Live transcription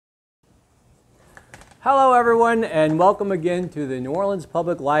Hello everyone, and welcome again to the New Orleans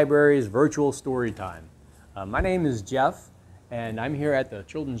Public Library's virtual story time. My name is Jeff, and I'm here at the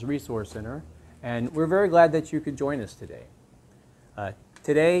Children's Resource Center, and we're very glad that you could join us today.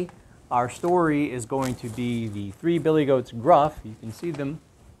 Today, our story is going to be the Three Billy Goats Gruff. You can see them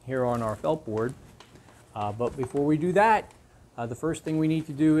here on our felt board. But before we do that, the first thing we need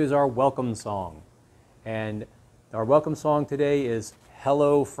to do is our welcome song. And our welcome song today is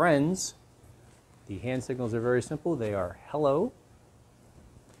Hello Friends. The hand signals are very simple. They are hello,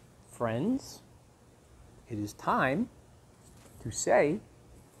 friends. It is time to say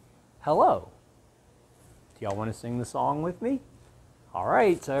hello. Do y'all want to sing the song with me? All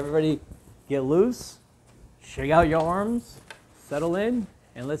right, so everybody get loose, shake out your arms, settle in,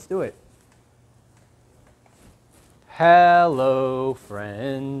 and let's do it. Hello,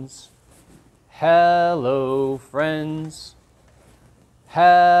 friends. Hello, friends.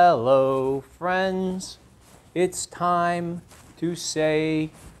 Hello, friends. It's time to say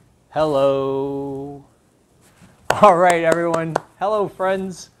hello. All right, everyone. Hello,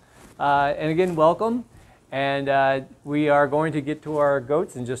 friends. And again, welcome. And we are going to get to our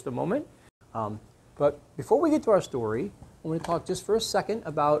goats in just a moment. But before we get to our story, I want to talk just for a second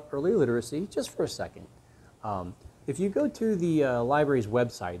about early literacy, just for a second. If you go to the library's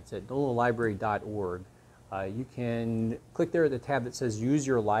website, it's at NOLALibrary.org, you can click there at the tab that says Use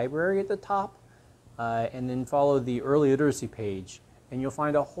Your Library at the top, and then follow the early literacy page. And you'll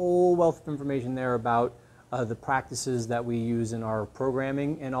find a whole wealth of information there about the practices that we use in our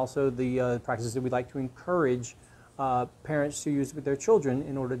programming, and also the practices that we'd like to encourage parents to use with their children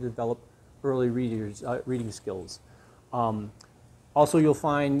in order to develop early reading skills. Also, you'll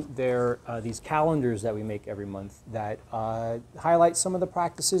find there these calendars that we make every month that highlight some of the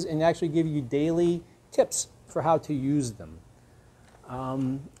practices and actually give you daily tips for how to use them.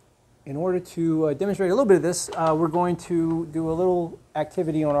 In order to demonstrate a little bit of this, we're going to do a little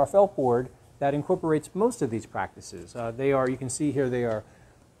activity on our felt board that incorporates most of these practices. You can see here, they are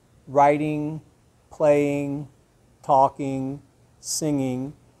writing, playing, talking,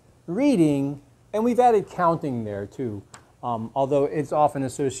 singing, reading, and we've added counting there too. Although it's often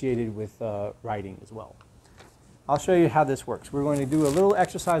associated with writing as well. I'll show you how this works. We're going to do a little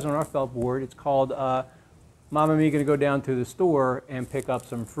exercise on our felt board. It's called Mom and me going to go down to the store and pick up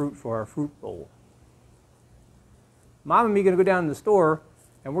some fruit for our fruit bowl. Mom and me going to go down to the store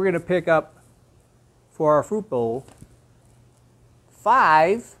and we're going to pick up for our fruit bowl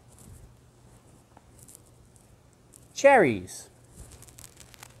 5 cherries.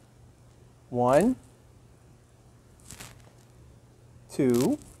 1,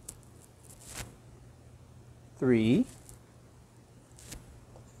 2, 3,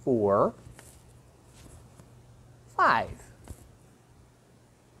 4, 5.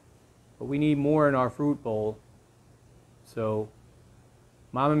 But we need more in our fruit bowl. So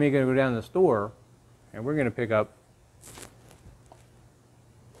Mom and me are going to go down to the store and we're going to pick up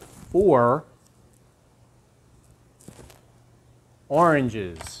 4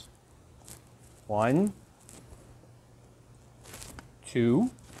 oranges. 1, 2,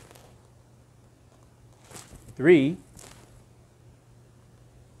 3,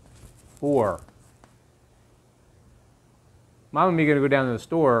 4. Mom and me are going to go down to the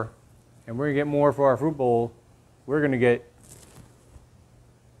store and we're going to get more for our fruit bowl. We're going to get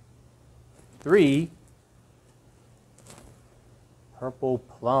 3 purple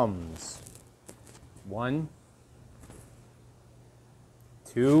plums. 1,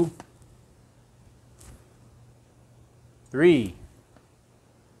 2, 3.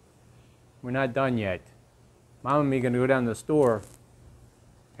 We're not done yet. Mom and me are going to go down to the store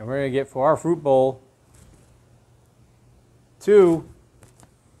and we're going to get for our fruit bowl 2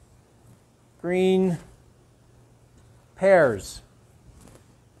 green pears.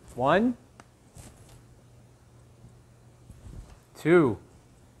 1, 2.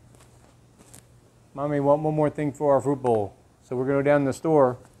 Mommy, want one more thing for our fruit bowl. So we're going to go down to the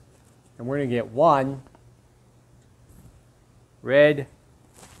store and we're going to get 1 red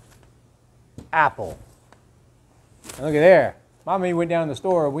apple. And look at there. Mommy went down to the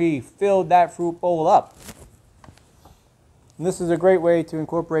store and we filled that fruit bowl up. And this is a great way to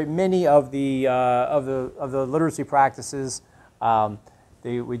incorporate many of the literacy practices.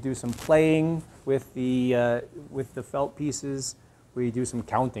 We do some playing with the felt pieces. We do some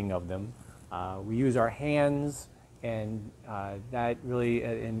counting of them. We use our hands and that really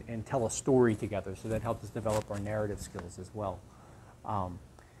and tell a story together. So that helps us develop our narrative skills as well.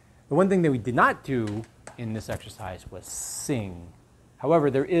 The one thing that we did not do in this exercise was sing.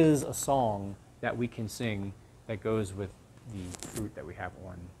 However, there is a song that we can sing that goes with the fruit that we have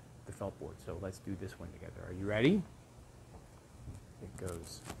on the felt board. So let's do this one together. Are you ready? It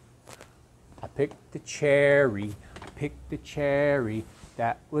goes. I picked a cherry,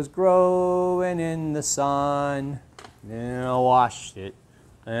 that was growing in the sun. Then I washed it,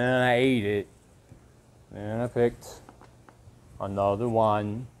 and I ate it. Then I picked another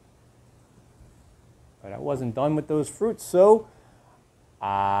one. But I wasn't done with those fruits, so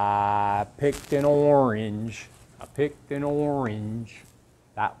I picked an orange.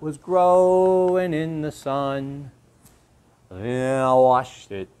 That was growing in the sun. Then I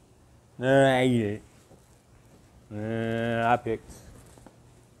washed it. Then I ate it. Then I picked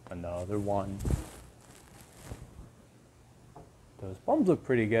another one. Those plums look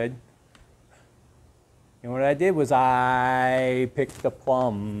pretty good. And what I did was I picked a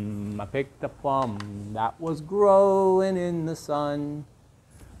plum. That was growing in the sun.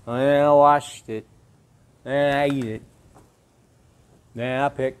 Then I washed it. Then I ate it. Then I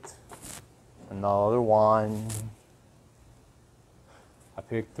picked another one. I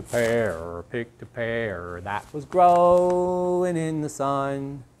picked a pear, that was growing in the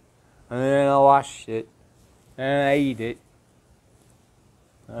sun. And then I washed it, and I ate it.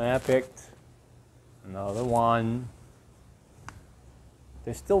 And I picked another one.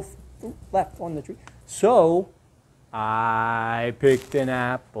 There's still fruit left on the tree. So I picked an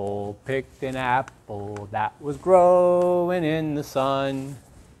apple, that was growing in the sun.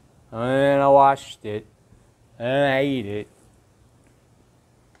 And then I washed it, and I ate it.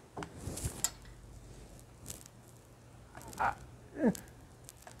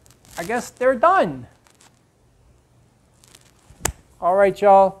 I guess they're done. All right,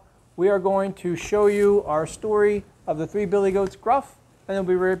 y'all. We are going to show you our story of the Three Billy Goats Gruff, and then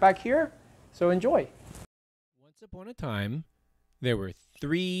we'll be right back here. So enjoy. Once upon a time, there were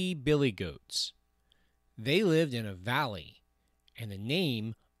 3 billy goats. They lived in a valley, and the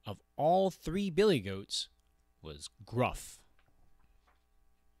name of all 3 billy goats was Gruff.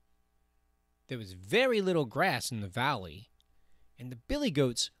 There was very little grass in the valley, and the billy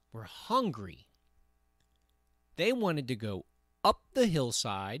goats were hungry. They wanted to go up the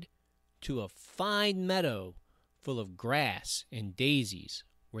hillside to a fine meadow full of grass and daisies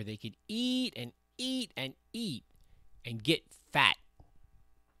where they could eat and eat and eat and get fat.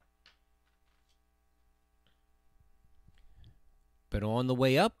 But on the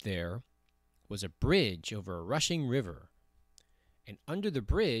way up there was a bridge over a rushing river, and under the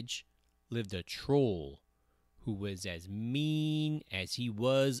bridge lived a troll who was as mean as he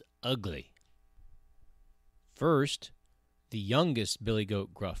was ugly. First, the youngest Billy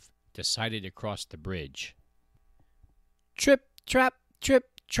Goat Gruff decided to cross the bridge. Trip, trap,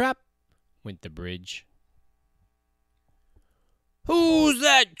 went the bridge. "Who's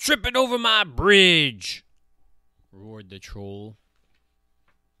that tripping over my bridge?" roared the troll.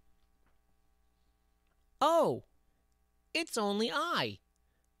 "Oh, it's only I,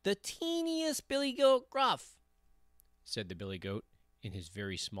 the teeniest Billy Goat Gruff," said the billy goat in his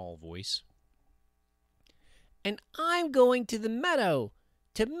very small voice. "And I'm going to the meadow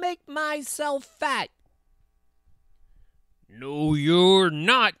to make myself fat." "No, you're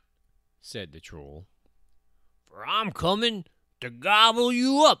not," said the troll, "for I'm coming to gobble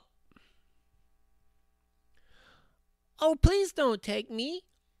you up." "Oh, please don't take me.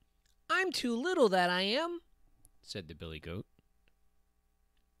 I'm too little, that I am," said the billy goat.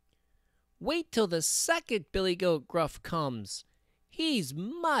 "Wait till the second Billy Goat Gruff comes. He's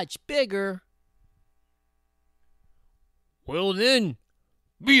much bigger." "Well then,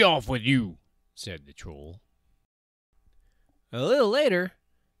 be off with you," said the troll. A little later,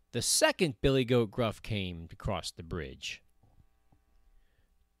 the second Billy Goat Gruff came to cross the bridge.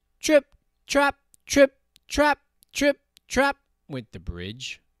 Trip, trap, went the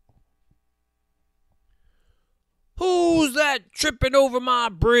bridge. "Who's that tripping over my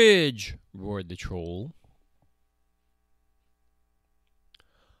bridge?" roared the troll.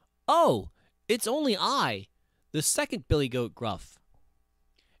 "Oh, it's only I, the second Billy Goat Gruff,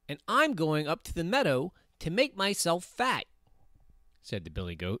 and I'm going up to the meadow to make myself fat," said the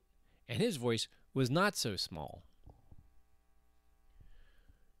billy goat, and his voice was not so small.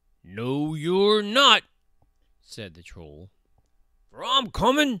 "No, you're not," said the troll, "for I'm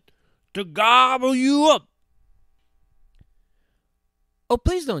coming to gobble you up." "Oh,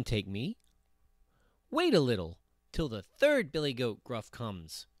 please don't take me. Wait a little till the third Billy Goat Gruff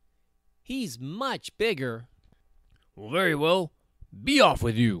comes. He's much bigger." "Well, very well, be off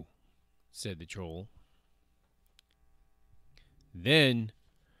with you," said the troll. Then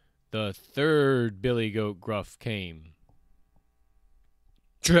the third Billy Goat Gruff came.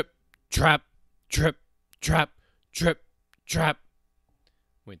 Trip, trap,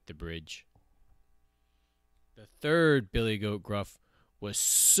 went the bridge. The third Billy Goat Gruff was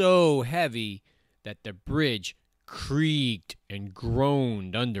so heavy that the bridge creaked and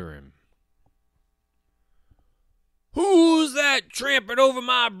groaned under him. "Who's that tramping over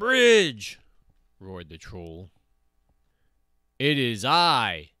my bridge?" roared the troll. "It is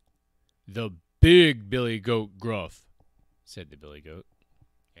I, the big Billy Goat Gruff," said the Billy Goat,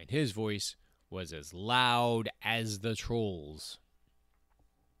 and his voice was as loud as the troll's.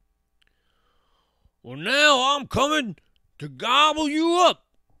 "Well, now I'm coming to gobble you up,"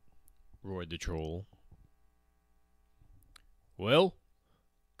 roared the troll. "Well,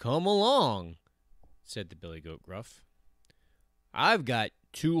 come along," said the Billy Goat Gruff. "I've got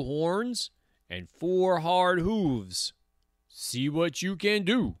 2 horns and 4 hard hooves. See what you can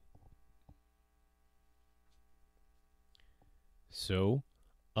do." So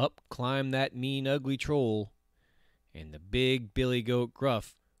up climbed that mean, ugly troll, and the big Billy Goat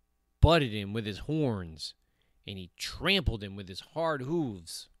Gruff butted him with his horns, and he trampled him with his hard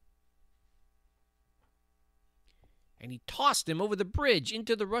hooves. And he tossed him over the bridge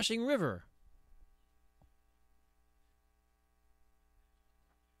into the rushing river.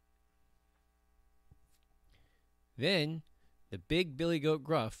 Then the big Billy Goat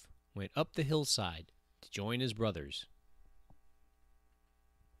Gruff went up the hillside to join his brothers.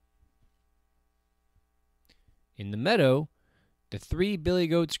 In the meadow, the 3 Billy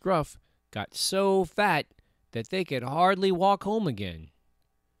Goats Gruff got so fat that they could hardly walk home again.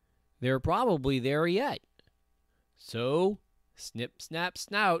 They're probably there yet. So, snip, snap,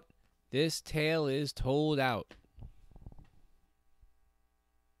 snout, this tale is told out.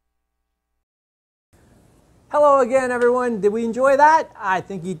 Hello again, everyone. Did we enjoy that? I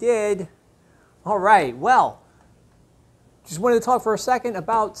think you did. All right, well, just wanted to talk for a second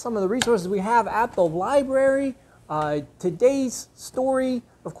about some of the resources we have at the library. Today's story,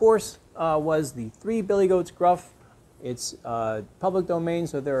 of course, was the 3 Billy Goats Gruff. It's public domain,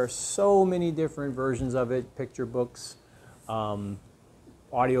 so there are so many different versions of it, picture books,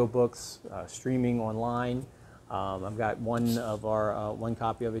 audio books, streaming online. I've got one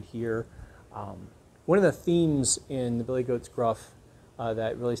copy of it here. One of the themes in the Billy Goats Gruff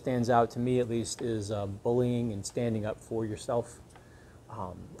that really stands out to me, at least, is bullying and standing up for yourself.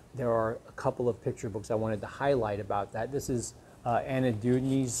 There are a couple of picture books I wanted to highlight about that. This is Anna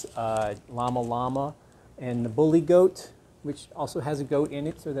Dewdney's Llama Llama and the Bully Goat, which also has a goat in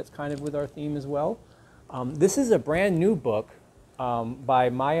it, so that's kind of with our theme as well. This is a brand new book by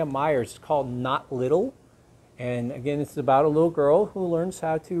Maya Myers. It's called Not Little. And again, it's about a little girl who learns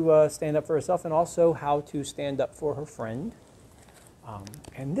how to stand up for herself and also how to stand up for her friend.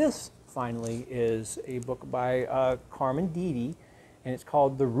 And this, finally, is a book by Carmen Deedy, and it's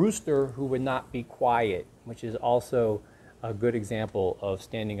called The Rooster Who Would Not Be Quiet, which is also a good example of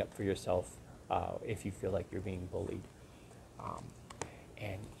standing up for yourself if you feel like you're being bullied.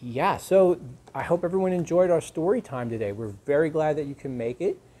 And yeah, so I hope everyone enjoyed our story time today. We're very glad that you can make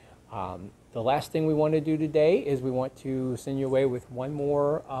it. The last thing we want to do today is we want to send you away with one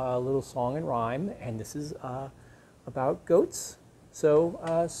more little song and rhyme, and this is about goats. So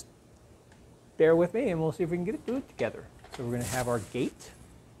bear with me, and we'll see if we can do it together. So we're going to have our gate.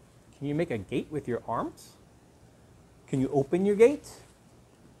 Can you make a gate with your arms? Can you open your gate?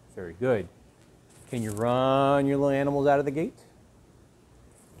 Very good. Can you run your little animals out of the gate?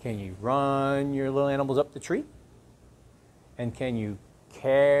 Can you run your little animals up the tree? And can you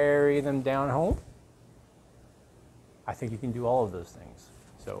carry them down home? I think you can do all of those things.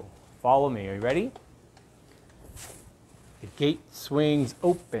 So follow me. Are you ready? The gate swings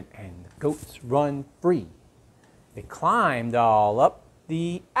open and the goats run free. They climbed all up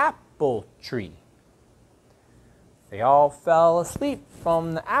the apple tree. They all fell asleep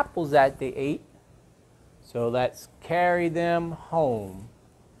from the apples that they ate. So let's carry them home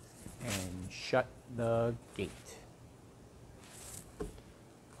and shut the gate.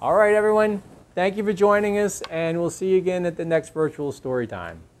 All right, everyone. Thank you for joining us, and we'll see you again at the next virtual story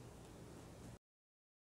time.